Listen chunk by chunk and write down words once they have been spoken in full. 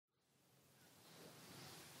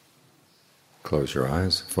close your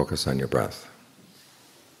eyes, focus on your breath.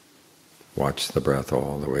 Watch the breath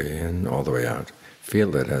all the way in, all the way out.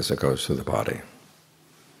 Feel it as it goes through the body.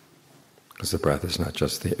 Because the breath is not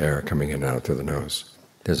just the air coming in and out through the nose.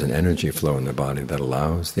 There's an energy flow in the body that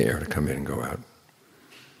allows the air to come in and go out.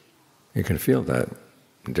 You can feel that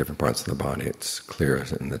in different parts of the body. It's clear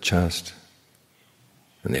in the chest,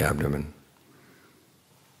 in the abdomen.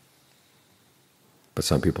 But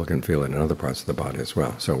some people can feel it in other parts of the body as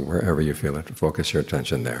well. So wherever you feel it, focus your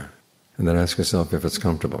attention there. And then ask yourself if it's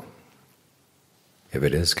comfortable. If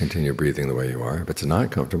it is, continue breathing the way you are. If it's not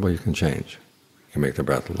comfortable, you can change. You can make the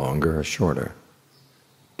breath longer or shorter,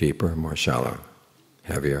 deeper, more shallow,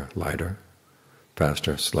 heavier, lighter,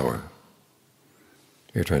 faster, slower.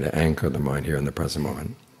 You're trying to anchor the mind here in the present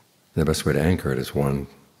moment. And the best way to anchor it is, one,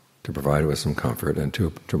 to provide it with some comfort, and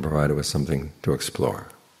two, to provide it with something to explore.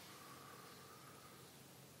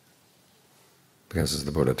 Because as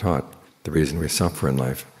the Buddha taught, the reason we suffer in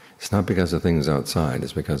life is not because of things outside,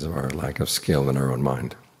 it's because of our lack of skill in our own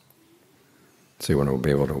mind. So you want to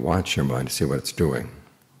be able to watch your mind to see what it's doing.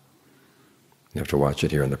 You have to watch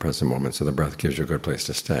it here in the present moment, so the breath gives you a good place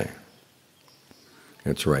to stay.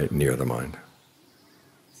 It's right near the mind.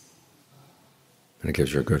 And it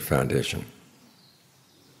gives you a good foundation.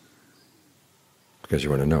 Because you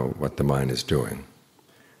want to know what the mind is doing,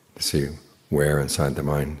 to see where inside the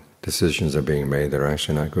mind decisions are being made that are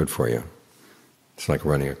actually not good for you. It's like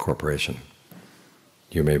running a corporation.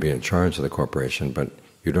 You may be in charge of the corporation, but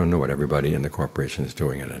you don't know what everybody in the corporation is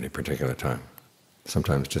doing at any particular time.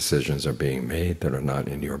 Sometimes decisions are being made that are not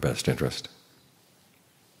in your best interest.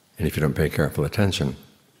 And if you don't pay careful attention,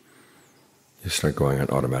 you start going on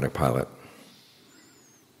automatic pilot.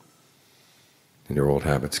 And your old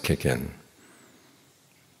habits kick in.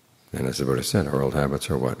 And as the Buddha said, our old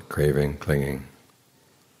habits are what? Craving, clinging,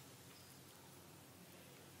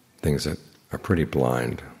 things that are pretty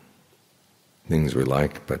blind, things we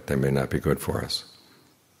like, but they may not be good for us.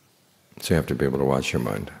 So you have to be able to watch your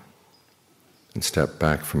mind and step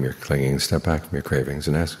back from your clinging, step back from your cravings,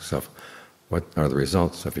 and ask yourself, what are the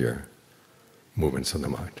results of your movements of the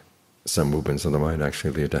mind? Some movements of the mind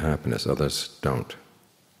actually lead to happiness, others don't.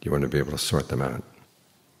 You want to be able to sort them out.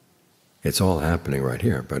 It's all happening right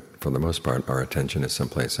here, but for the most part our attention is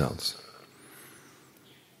someplace else.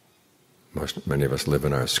 Many of us live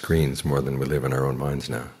in our screens more than we live in our own minds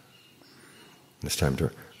now. It's time to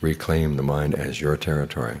reclaim the mind as your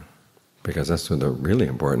territory, because that's where the really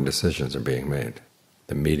important decisions are being made.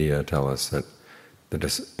 The media tell us that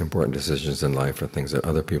the important decisions in life are things that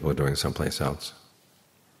other people are doing someplace else.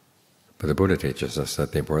 But the Buddha teaches us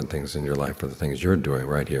that the important things in your life are the things you're doing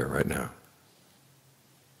right here, right now.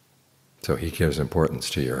 So he gives importance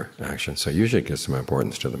to your actions. So you should give some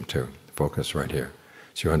importance to them too. Focus right here,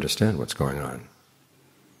 so you understand what's going on.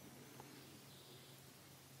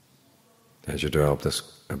 As you develop this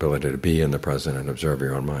ability to be in the present and observe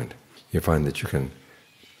your own mind, you find that you can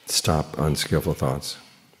stop unskillful thoughts,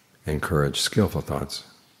 encourage skillful thoughts,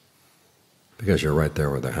 because you're right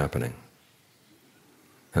there where they're happening.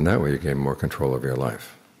 And that way you gain more control of your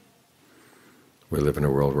life. We live in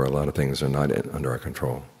a world where a lot of things are not under our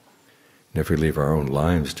control. And if we leave our own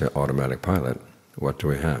lives to automatic pilot, what do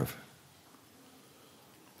we have?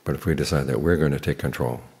 But if we decide that we're going to take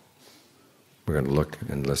control, we're going to look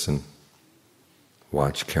and listen,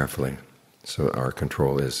 watch carefully, so our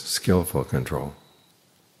control is skillful control,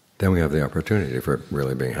 then we have the opportunity for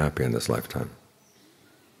really being happy in this lifetime.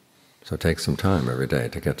 So take some time every day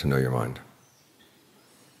to get to know your mind.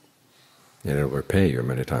 And it will repay you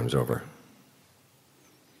many times over.